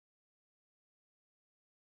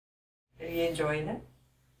Are you enjoying it?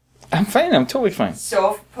 I'm fine, I'm totally fine.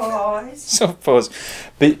 Soft pause. Soft pause.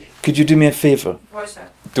 But could you do me a favour? What's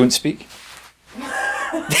that? Don't speak.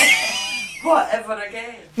 Whatever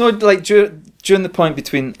again? No, like during the point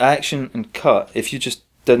between action and cut, if you just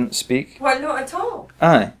didn't speak. Well, not at all.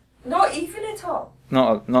 Aye. Not even at all.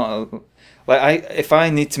 Like if I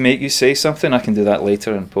need to make you say something, I can do that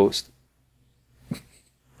later in post.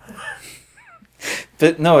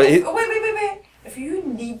 But no, wait. If you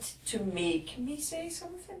need to make me say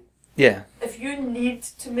something? Yeah. If you need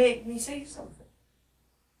to make me say something?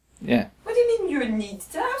 Yeah. What do you mean you need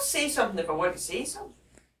to? I'll say something if I want to say something.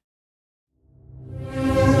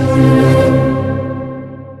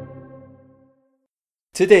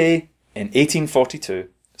 Today, in 1842,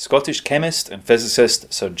 Scottish chemist and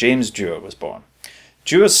physicist Sir James Dewar was born.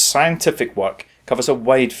 Dewar's scientific work covers a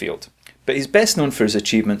wide field, but he's best known for his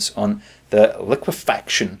achievements on the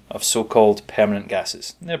liquefaction of so-called permanent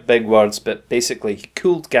gases. They're big words, but basically he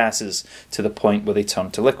cooled gases to the point where they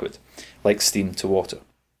turned to liquid, like steam to water.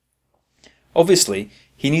 Obviously,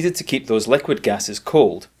 he needed to keep those liquid gases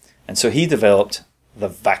cold, and so he developed the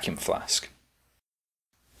vacuum flask.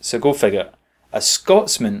 So go figure, a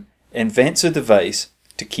Scotsman invents a device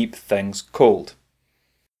to keep things cold.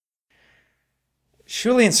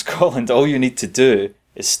 Surely in Scotland all you need to do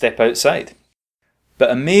is step outside.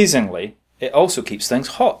 But amazingly, it also keeps things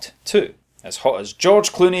hot too. As hot as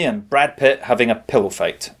George Clooney and Brad Pitt having a pillow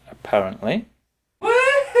fight, apparently.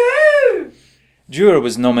 Woohoo! Dewar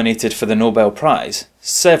was nominated for the Nobel Prize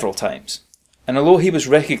several times, and although he was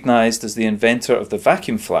recognised as the inventor of the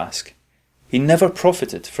vacuum flask, he never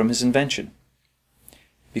profited from his invention,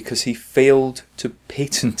 because he failed to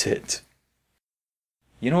patent it.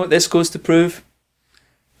 You know what this goes to prove?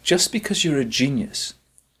 Just because you're a genius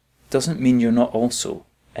doesn't mean you're not also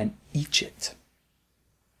an Eejit.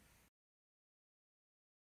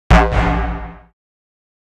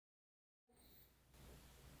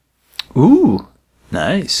 Ooh,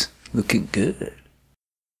 nice. Looking good.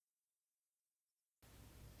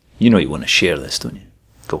 You know you want to share this, don't you?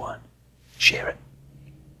 Go on, share it.